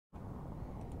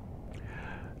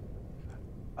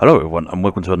Hello everyone and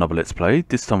welcome to another Let's Play.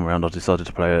 This time around I decided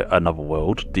to play Another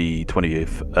World, the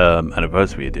 20th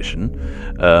anniversary edition.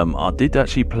 I did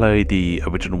actually play the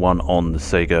original one on the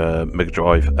Sega Mega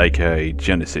Drive, aka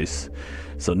Genesis.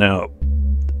 So now,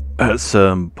 as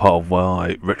part of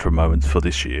my retro moments for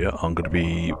this year, I'm going to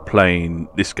be playing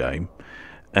this game.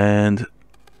 And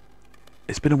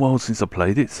it's been a while since I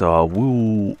played it, so I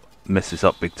will mess this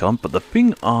up big time, but the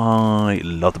thing I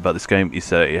loved about this game is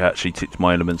that it actually ticked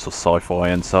my elements of sci-fi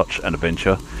and such and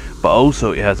adventure, but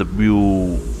also it has a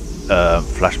real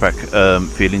flashback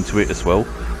feeling to it as well,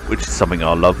 which is something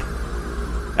I love,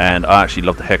 and I actually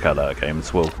love the heck out of that game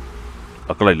as well.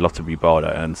 I'd really love to rebuy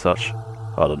that and such.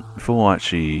 Hold on, before I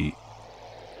actually...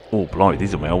 Oh blimey,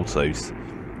 these are my old saves.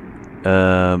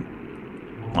 Right,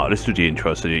 let's do the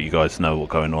intro so that you guys know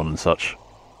what's going on and such.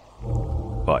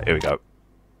 Right, here we go.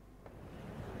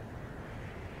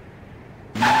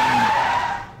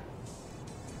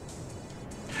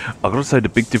 I've got to say the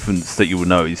big difference that you will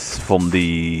notice from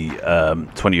the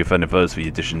 20th anniversary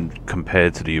edition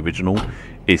compared to the original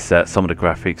is that some of the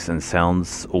graphics and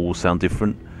sounds all sound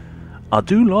different. I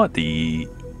do like the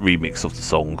remix of the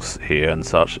songs here and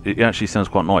such. It actually sounds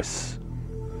quite nice.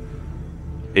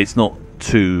 It's not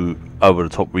too over the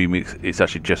top remix, it's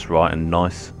actually just right and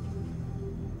nice.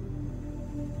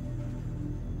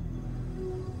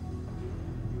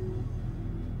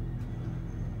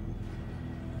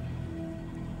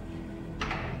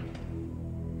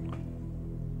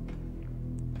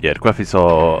 Yeah, the graphics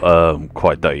are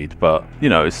quite dated, but you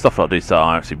know, it's stuff like this that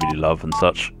I actually really love and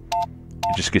such.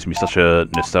 It just gives me such a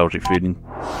nostalgic feeling.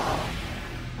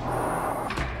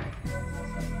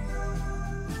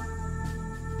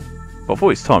 But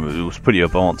for its time, it was pretty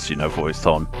advanced, you know, for its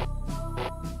time.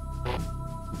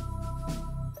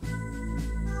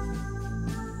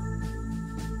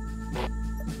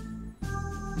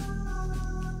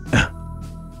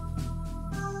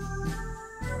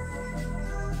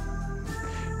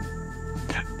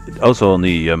 Also on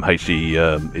the HD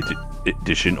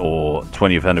edition or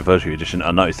 20th anniversary edition, I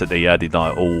noticed that they added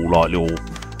like all like little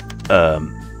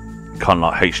kind of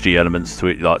like HD elements to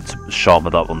it, like to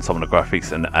sharpen up on some of the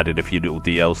graphics, and added a few little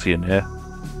DLC in there.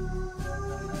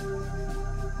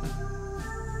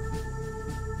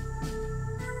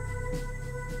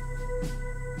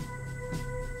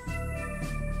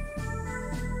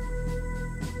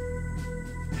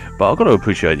 But I've got to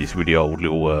appreciate these really old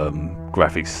little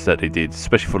graphics that they did,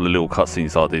 especially for the little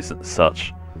cutscenes like this and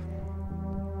such.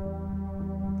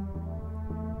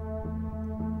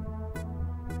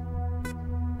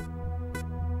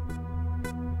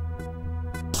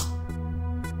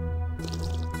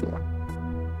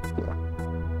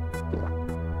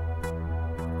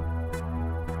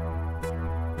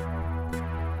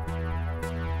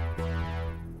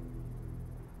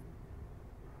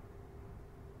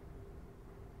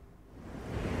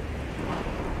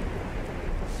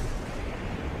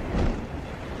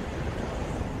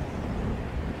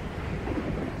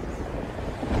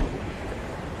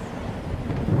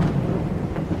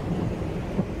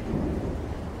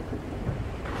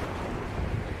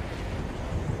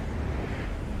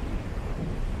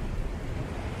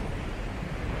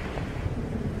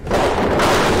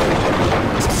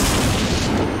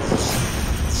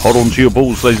 Hold on to your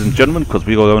balls, ladies and gentlemen, because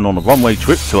we are going on a one-way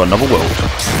trip to another world.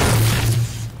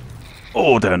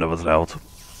 Oh, damn, that was loud.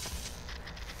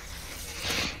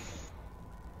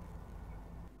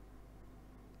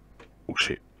 Oh,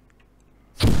 shit.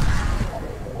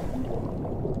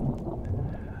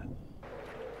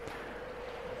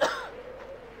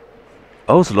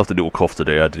 I also love the little cough that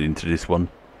they added into this one.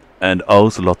 And I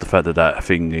also love the fact that that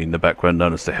thing in the background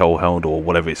known as the Hellhound or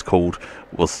whatever it's called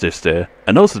was just there.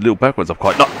 And also the little backgrounds I'm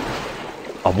quite... No!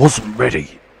 I wasn't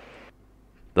ready!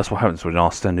 That's what happens when I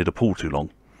stand in the pool too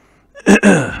long.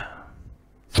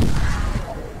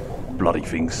 Bloody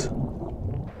things.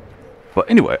 But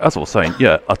anyway, as I was saying,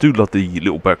 yeah, I do love the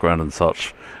little background and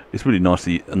such. It's really nice,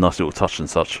 a nice little touch and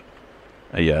such.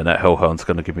 And yeah, and that Hellhound's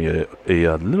going to give me a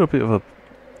little bit of a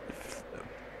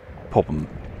problem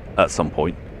at some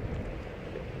point.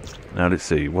 Now let's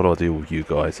see, what do I do with you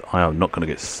guys? I am not going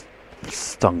to get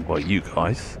stung by you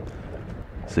guys.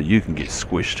 So you can get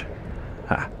squished.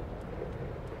 Ha.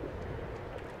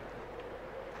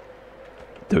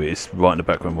 There it is, right in the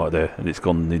background right there. And it's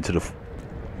gone into the...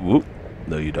 Whoop.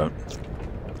 No you don't.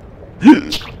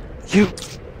 You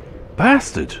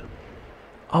bastard!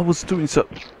 I was doing so...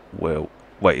 Well,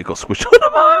 wait, it got squished on the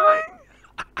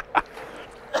way.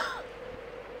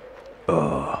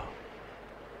 Oh.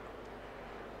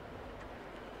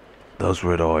 Those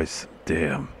red eyes,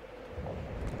 damn.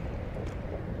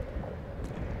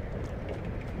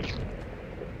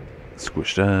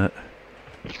 Squish that.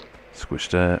 Squish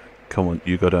that. Come on,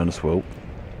 you go down as well.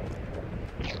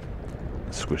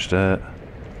 Squish that.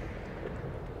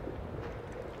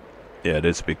 Yeah,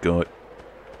 there's a big guy.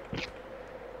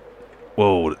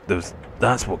 Whoa,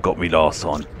 that's what got me last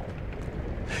time.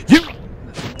 You!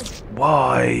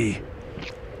 Why?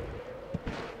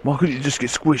 Why couldn't you just get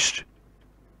squished?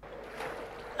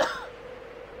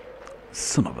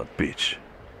 Son of a bitch.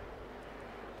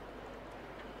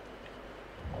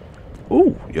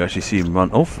 Oh, you actually see him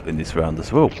run off in this round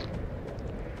as well.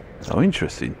 How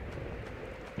interesting.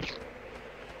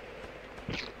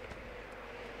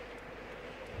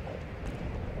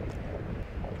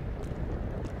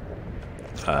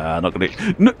 Not gonna...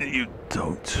 No, you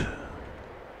don't.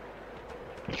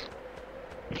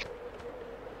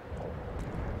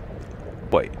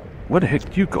 Wait, where the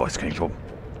heck you guys came from?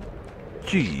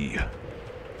 Gee.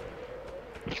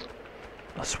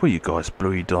 I swear you guys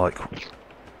bleed like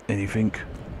anything.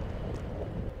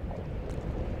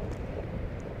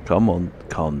 Come on,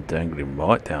 calm dangling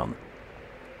right down.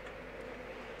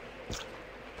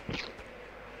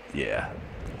 Yeah,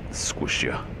 squish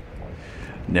you.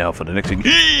 Now for the next thing.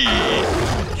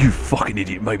 You fucking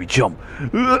idiot, made me jump.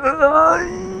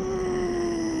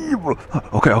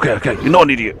 Okay, you're not an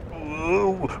idiot.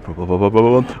 Oh,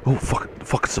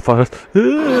 fuck, it's the first.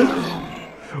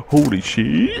 Holy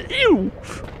shit. Ew.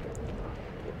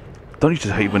 Don't you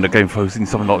just hate when the game throws in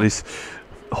something like this?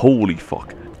 Holy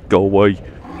fuck. Go away.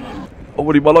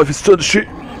 Already my life is turned to shit.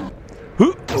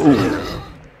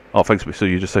 Oh, thanks, Mister.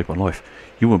 You just saved my life.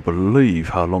 You wouldn't believe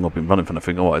how long I've been running from the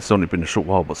thing. Oh, it's only been a short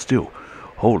while, but still.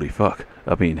 Holy fuck.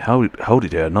 I mean, how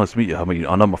did you? Nice to meet you. I mean,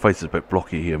 I know my face is a bit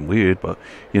blocky and weird, but,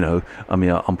 you know, I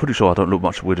mean, I'm pretty sure I don't look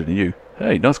much weirder than you.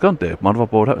 Hey, nice gun there. Mind if I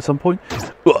borrow that at some point?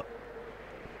 That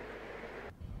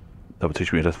would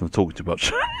teach me a lesson for talking too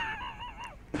much.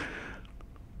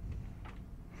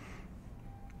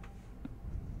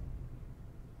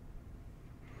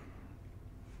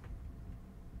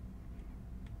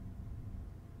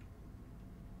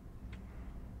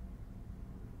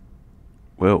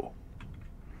 Well.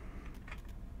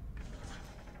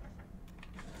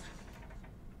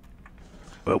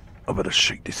 Well, I better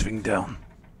shake this thing down.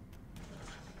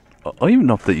 I even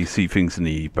love that you see things in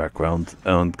the background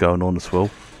going on as well.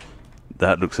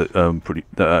 That looks pretty.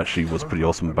 That actually was pretty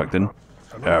awesome back then.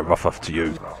 Rough off to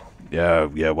you. Yeah,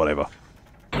 whatever.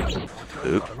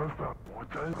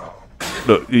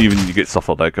 Look, even you get stuff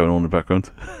like that going on in the background.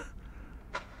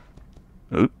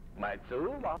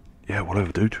 Yeah,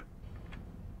 whatever, dude.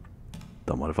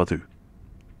 Don't mind if I do.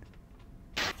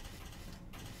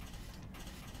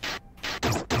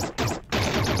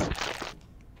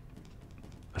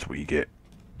 That's what you get.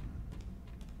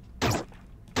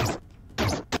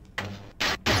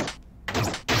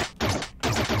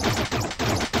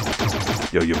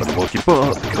 Yo, you better watch your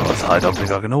butt, because I don't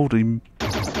think I can hold him.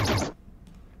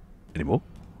 Anymore?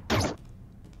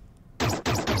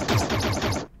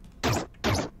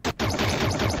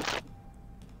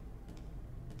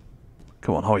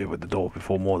 Come on, hurry up with the door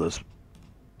before more of this.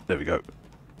 There we go.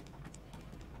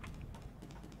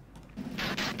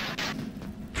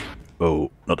 Oh,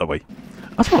 not that way.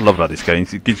 That's what I love about this game.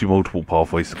 It gives you multiple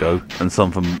pathways to go, and some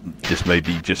of them just may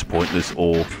be just pointless,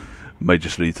 or may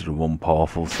just lead to the one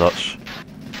path or such.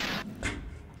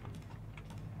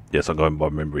 Yes, I'm going by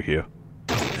memory here.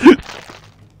 I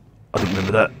didn't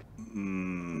remember that.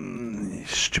 You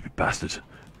stupid bastard.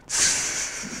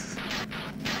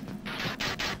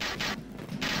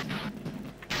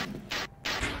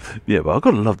 Yeah, but I've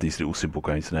got to love these little simple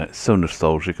games now. It's so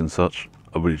nostalgic and such.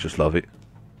 I really just love it.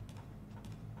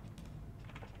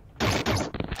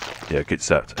 Yeah, get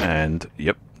zapped, and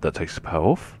yep, that takes the power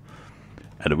off.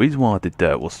 And the reason why I did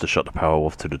that was to shut the power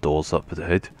off to the doors up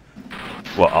ahead.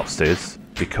 Well, upstairs.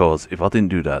 Because if I didn't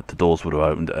do that, the doors would have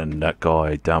opened and that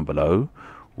guy down below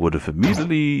would have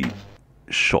immediately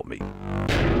shot me.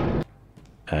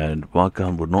 And my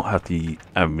gun would not have the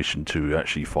ammunition to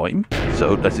actually fight him.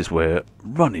 So that is where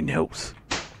running helps.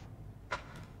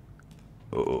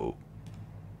 Oh.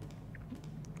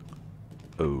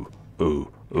 Oh.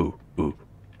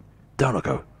 Down I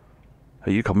go.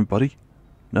 Are you coming, buddy?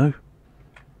 No?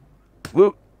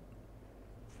 Whoa.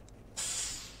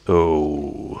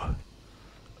 Oh.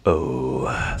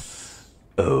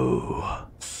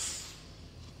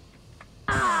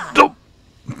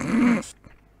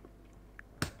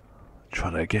 Try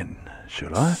that again,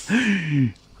 should I?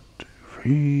 1, 2,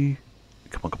 3.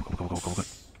 Come on.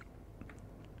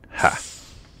 Ha!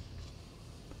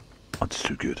 I'm just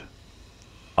too good.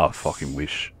 I fucking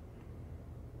wish.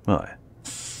 Right.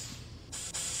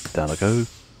 Down I go.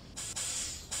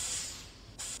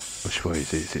 Which way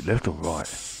is it? Is it left or right?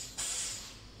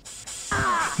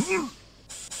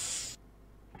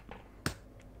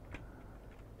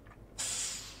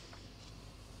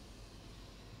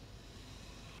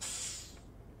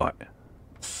 Right.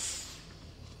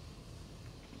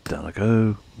 Down I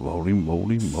go. Rolling,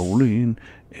 rolling, rolling.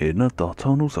 In the dark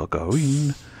tunnels I go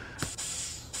in.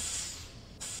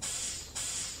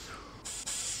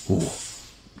 Ooh.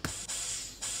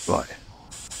 Right.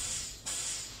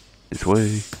 This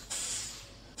way.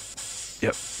 Yep,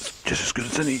 it's just as good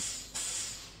as any.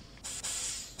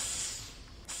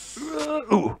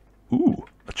 Ooh, ooh,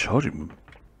 a charging room.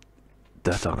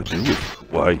 That I could do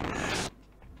with. Wait.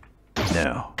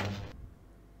 Now.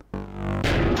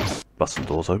 Bust some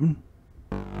doors open.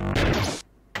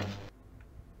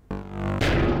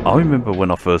 I remember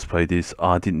when I first played this,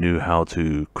 I didn't know how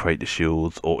to create the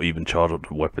shields or even charge up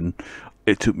the weapon.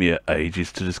 It took me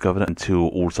ages to discover that until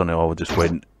all of a sudden I just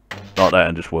went like that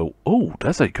and just went, oh,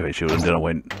 that's how you create a shield. And then I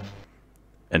went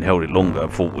and held it longer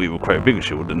and thought we would create a bigger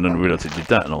shield, and then realised it did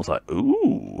that, and I was like,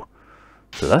 ooh,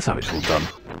 so that's how it's all done.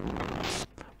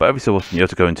 But every so often you have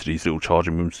to go into these little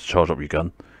charging rooms to charge up your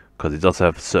gun, because it does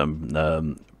have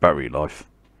certain battery life.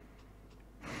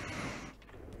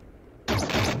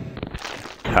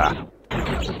 Ha!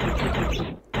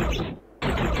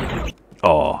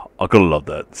 Oh, I gotta love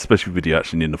that, especially with the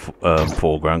action in the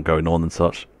foreground going on and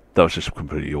such. That was just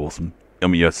completely awesome. I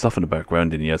mean, you had stuff in the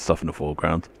background and you had stuff in the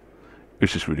foreground. It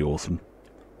was just really awesome.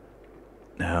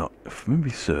 Now, if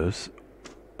memory serves...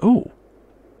 Oh!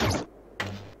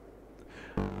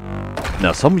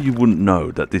 Now, some of you wouldn't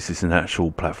know that this is an actual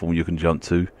platform you can jump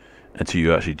to until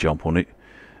you actually jump on it.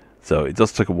 So it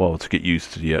does take a while to get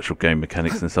used to the actual game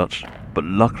mechanics and such. But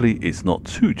luckily, it's not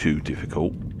too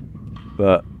difficult.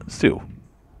 But still,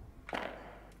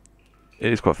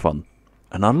 it is quite fun.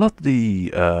 And I love the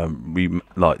the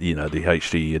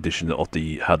HD edition of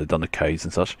the how they've done the caves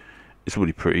and such. It's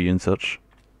really pretty and such.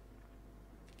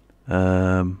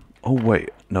 Oh wait,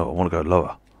 no, I want to go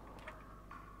lower.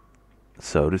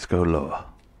 So let's go lower.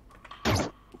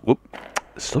 Whoop!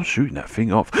 Stop shooting that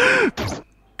thing off.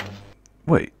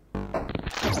 Wait.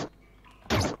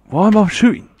 Why am I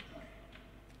shooting?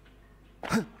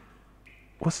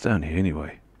 What's down here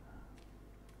anyway?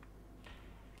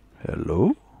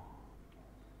 Hello?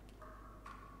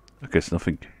 I guess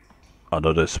nothing. I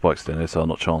know there's spikes down there, so I'm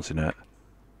not chancing that.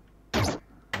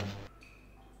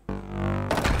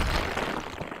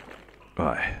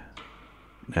 Right.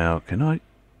 Now, can I...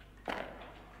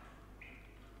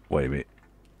 Wait a minute.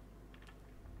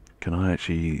 Can I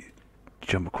actually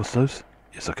jump across those?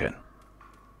 Yes, I can.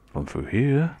 Run through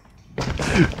here.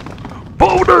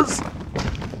 Boulders!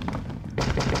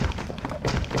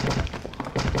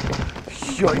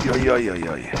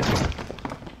 Yay.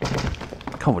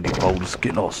 Come on, you boulders,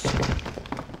 get lost.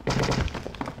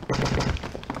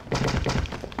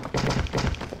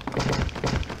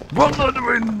 Run like the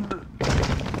wind!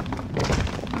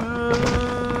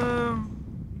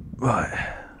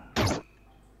 Right.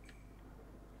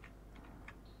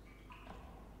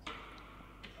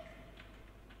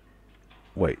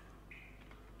 Wait.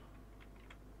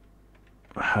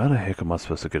 How the heck am I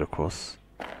supposed to get across?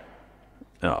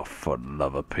 Oh, for the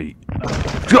love of Pete.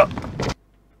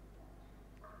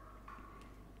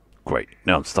 Great,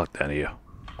 now I'm stuck down here.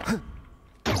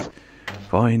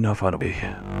 Fine, I'll find a way.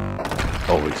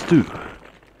 Always do.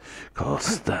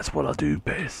 Cause that's what I do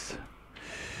best.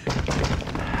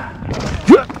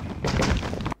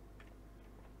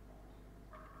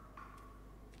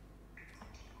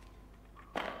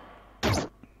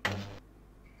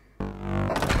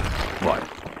 Right.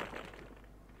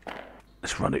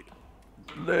 Let's run it.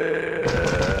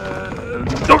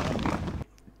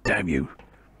 Damn you.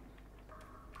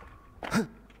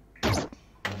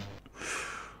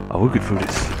 I will get through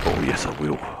this. Oh yes, I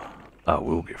will. I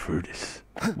will get through this.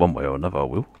 One way or another, I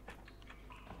will.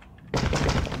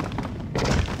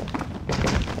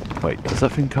 Wait, does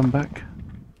that thing come back?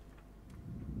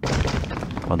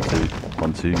 1, 2,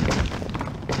 1, 2.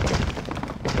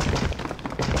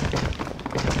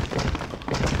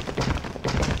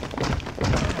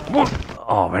 What?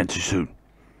 Oh, I ran too soon.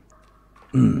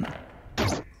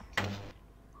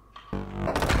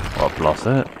 I'll blast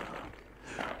that.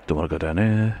 Don't want to go down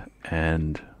there.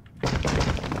 And...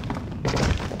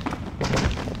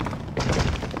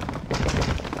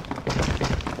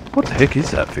 what the heck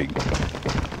is that thing?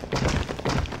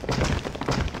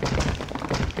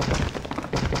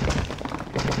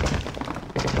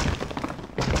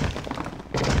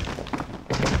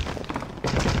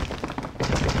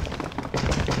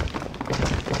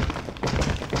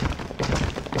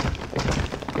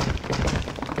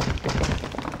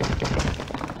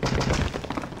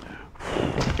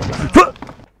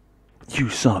 You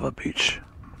son of a bitch.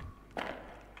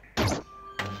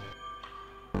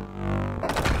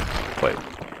 Wait.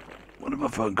 When did my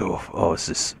phone go off? Oh, it's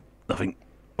this. Nothing.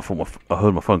 I thought I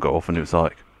heard my phone go off and it was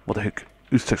like, what the heck?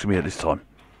 Who's texting me at this time?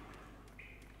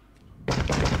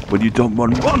 When you don't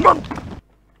run, run!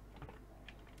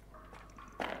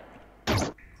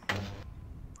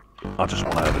 I just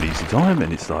want to have an easy time,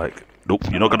 and it's like, nope,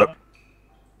 you're not gonna.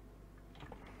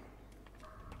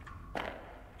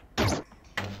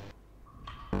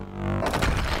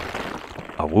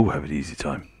 I will have an easy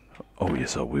time. Oh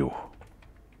yes, I will.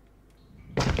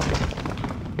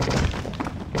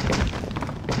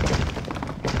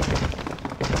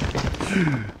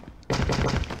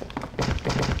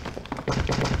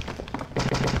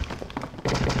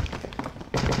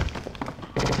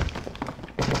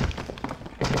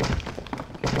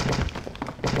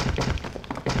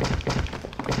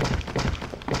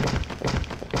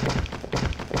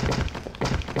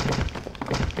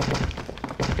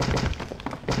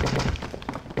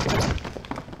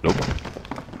 Nope.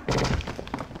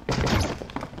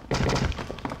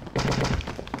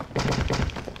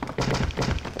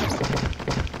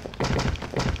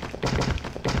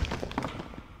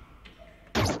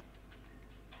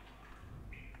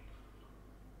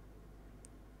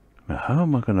 Now, how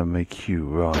am I going to make you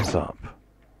rise up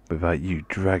without you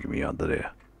dragging me under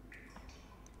there?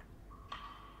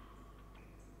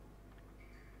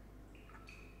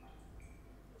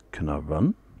 Can I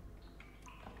run?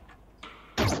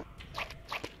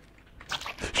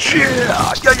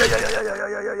 Yeah!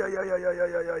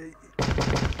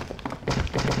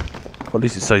 Well, at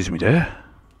least it saves me there.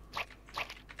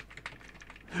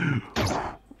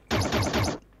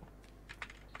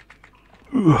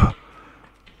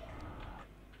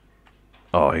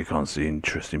 Oh, you can't see the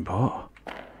interesting part.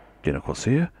 Getting across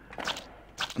here.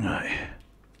 Right.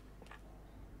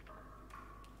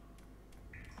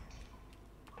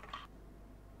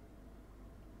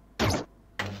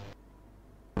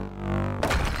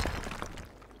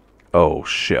 Oh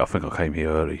shit, I think I came here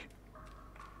early.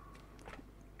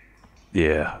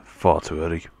 Yeah, far too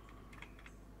early.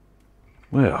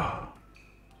 Well,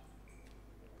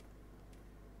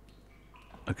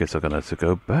 I guess I'm gonna have to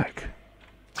go back.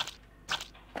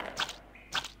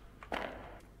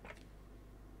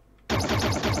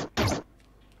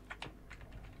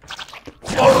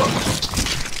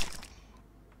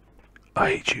 I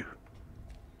hate you.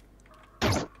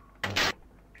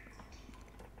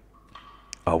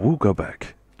 I will go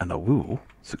back, and I will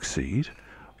succeed.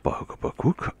 By hook or by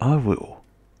crook, I will.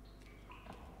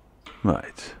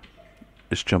 Right.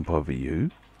 Let's jump over you.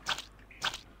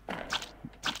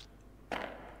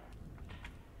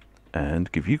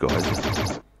 And give you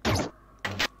guys...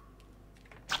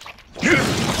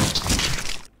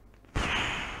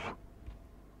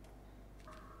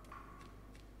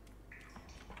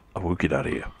 I will get out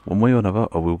of here. One way or another,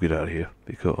 I will get out of here.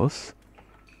 Because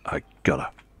I gotta.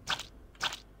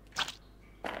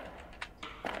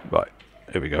 Right.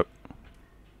 Here we go.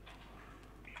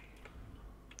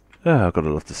 Ah, I've got a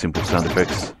lot of simple sound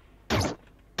effects.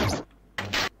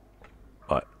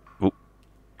 Right. Oop.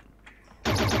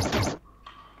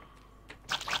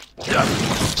 Yeah.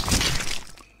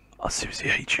 I seriously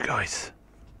hate you guys.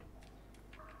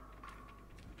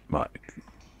 Right.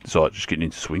 So just getting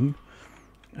into swing.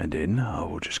 And then I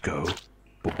will just go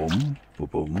boom, boom,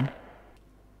 boom.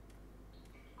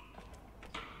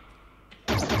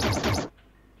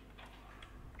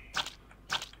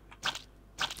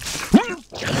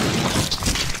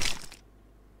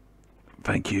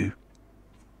 Thank you.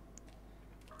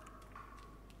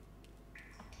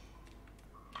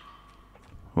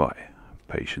 Right,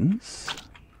 patience.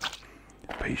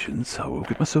 Patience, I will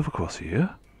get myself across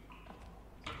here.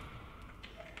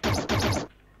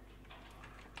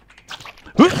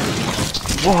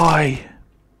 Why?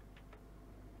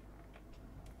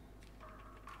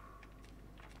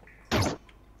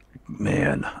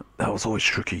 Man, that was always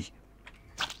tricky.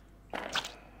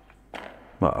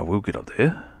 Right, I will get up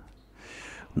there.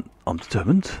 I'm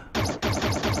determined.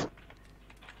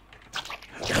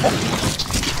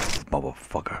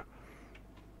 Motherfucker.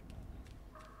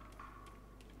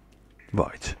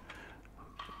 Right.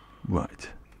 Right.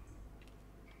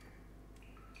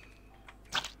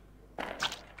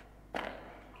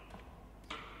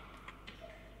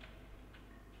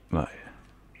 Right.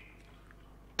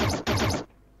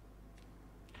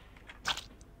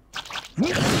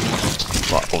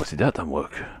 Right, obviously that doesn't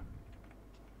work.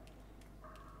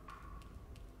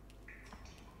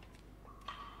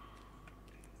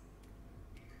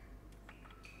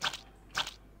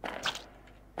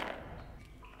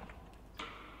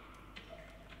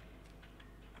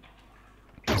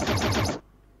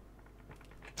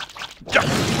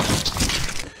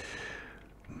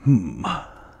 I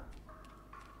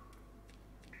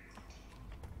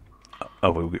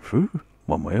will get through,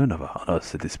 one way or another. I've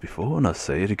said this before and I'll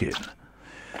say it again.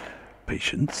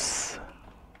 Patience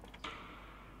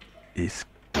is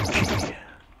key.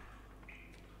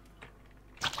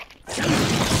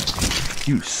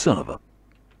 You son of a...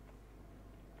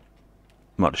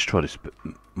 Might just try this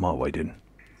my way then.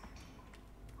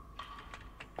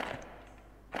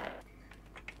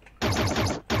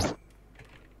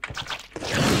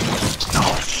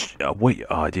 Oh, wait,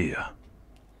 idea.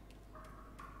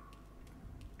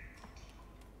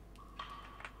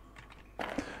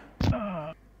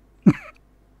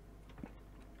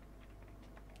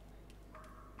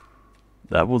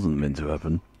 That wasn't meant to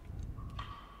happen.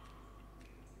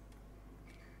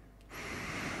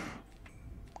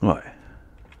 Right.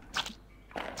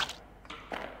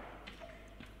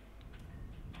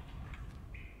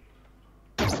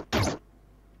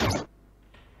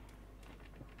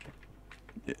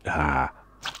 Ah.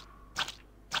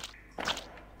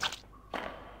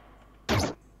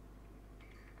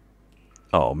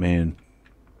 Oh man.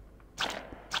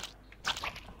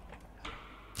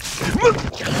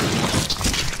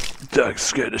 That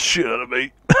scared the shit out of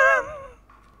me.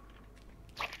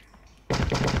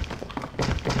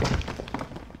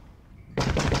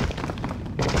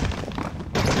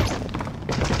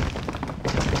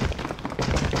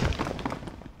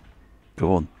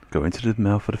 Go on, go into the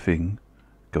mouth of the thing.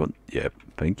 Go on, yep,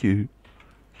 thank you.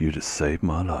 You just saved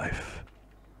my life.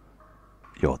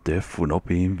 Your death will not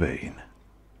be in vain.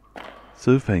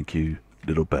 So thank you,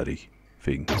 little baddie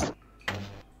thing.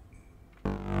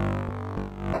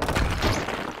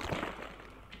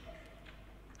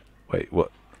 Wait,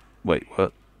 what? Wait,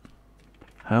 what?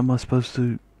 How am I supposed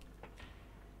to...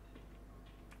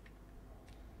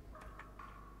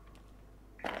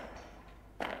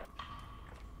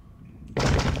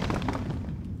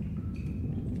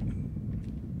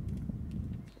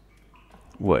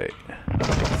 Wait.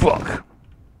 Fuck!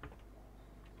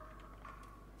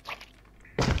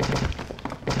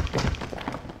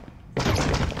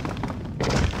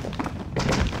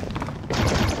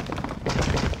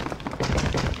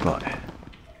 Right.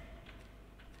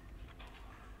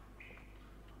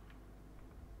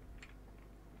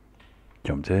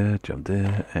 Jump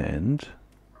there, and...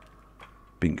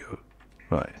 Bingo.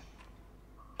 Right.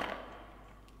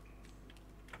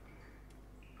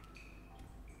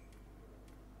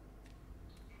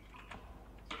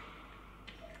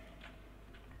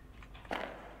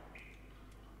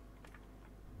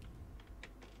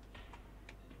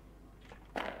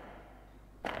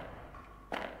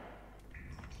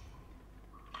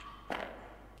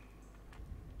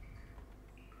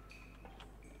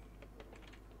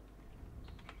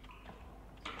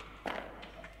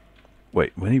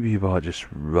 Wait, maybe if I just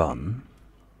run...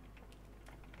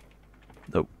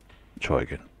 Nope. Try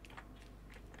again.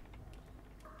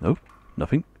 Nope.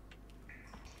 Nothing.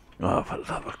 Oh, for the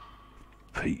love of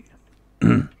Pete.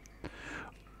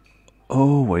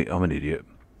 Oh, wait, I'm an idiot.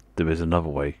 There is another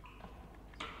way.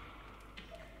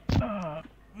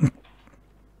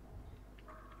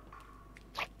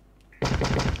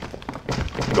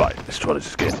 Right, let's try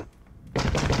this again.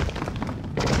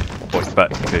 Wait, back.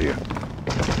 There you go.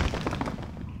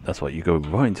 That's why you go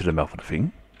right into the mouth of the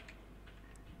thing.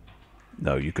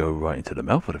 No, you go right into the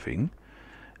mouth of the thing.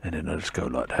 And then I just go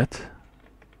like that.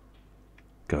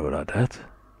 Go like that.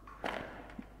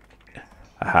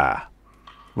 Aha.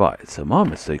 Right, so my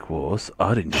mistake was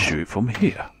I didn't shoot it from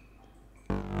here.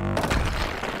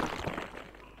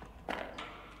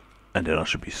 And then I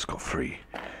should be scot-free.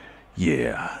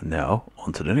 Yeah, now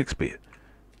on to the next bit.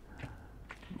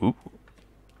 Oop.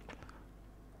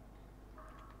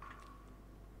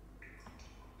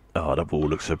 Oh, that ball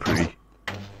looks so pretty.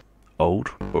 Old,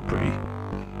 but pretty.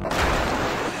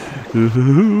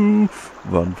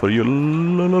 Run for your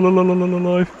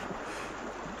life.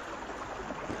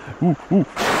 Ooh, ooh.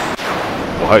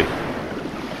 Oh, hey.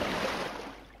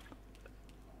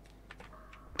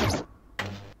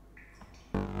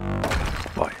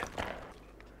 Right.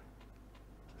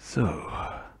 So.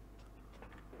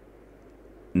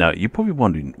 Now, you're probably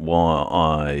wondering why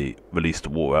I released the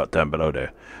water out down below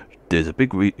there. There's a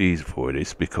big reason for it.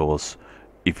 It's because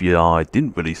if I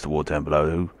didn't release the water down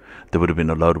below, there would have been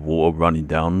a load of water running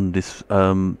down this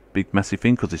big massive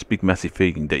thing, because this big massive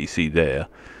thing that you see there,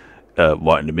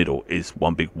 right in the middle, is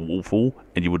one big waterfall,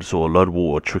 and you would have saw a load of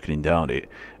water trickling down it,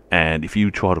 and if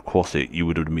you tried to cross it, you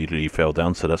would have immediately fell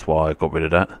down, so that's why I got rid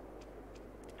of that.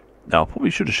 Now, I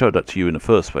probably should have showed that to you in the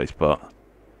first place, but...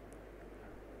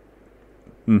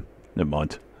 never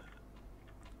mind.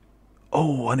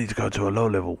 Oh, I need to go to a low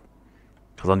level,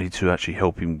 because I need to actually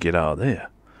help him get out of there.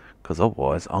 because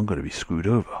otherwise I'm going to be screwed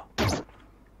over.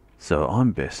 So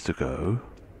I'm best to go.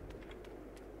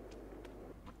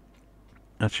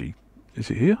 Actually, is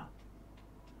it here?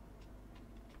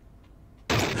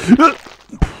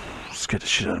 Scared the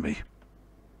shit out of me.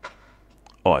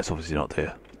 Oh, it's obviously not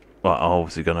there. Right, I'm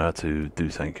obviously going to have to do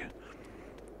something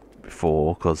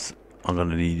before, because I'm going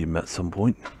to need him at some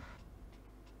point.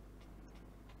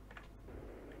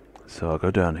 So I'll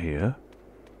go down here.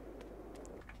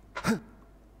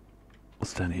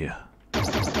 What's down here?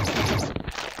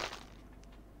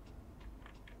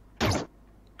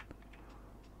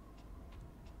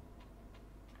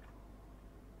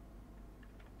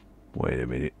 Wait a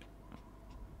minute.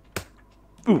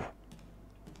 Ooh.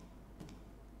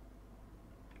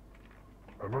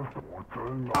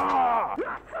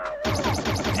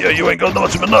 Yeah, you ain't got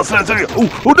much of a nuts there, do you? Ooh,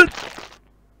 hold it!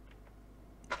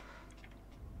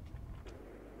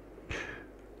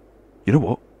 You know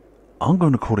what? I'm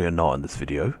going to call it a night on this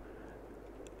video.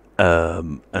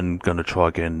 And going to try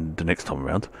again the next time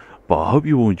around. But I hope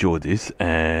you all enjoyed this,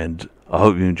 and I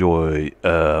hope you enjoy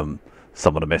some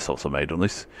of the mess ups I made on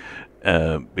this.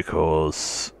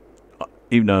 Because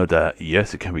even though that,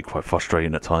 yes, it can be quite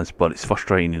frustrating at times, but it's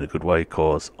frustrating in a good way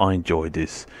because I enjoyed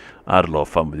this. I had a lot of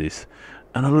fun with this,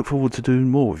 and I look forward to doing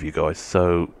more with you guys.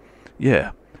 So,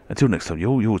 yeah, until next time, you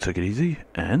all take it easy,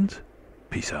 and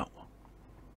peace out.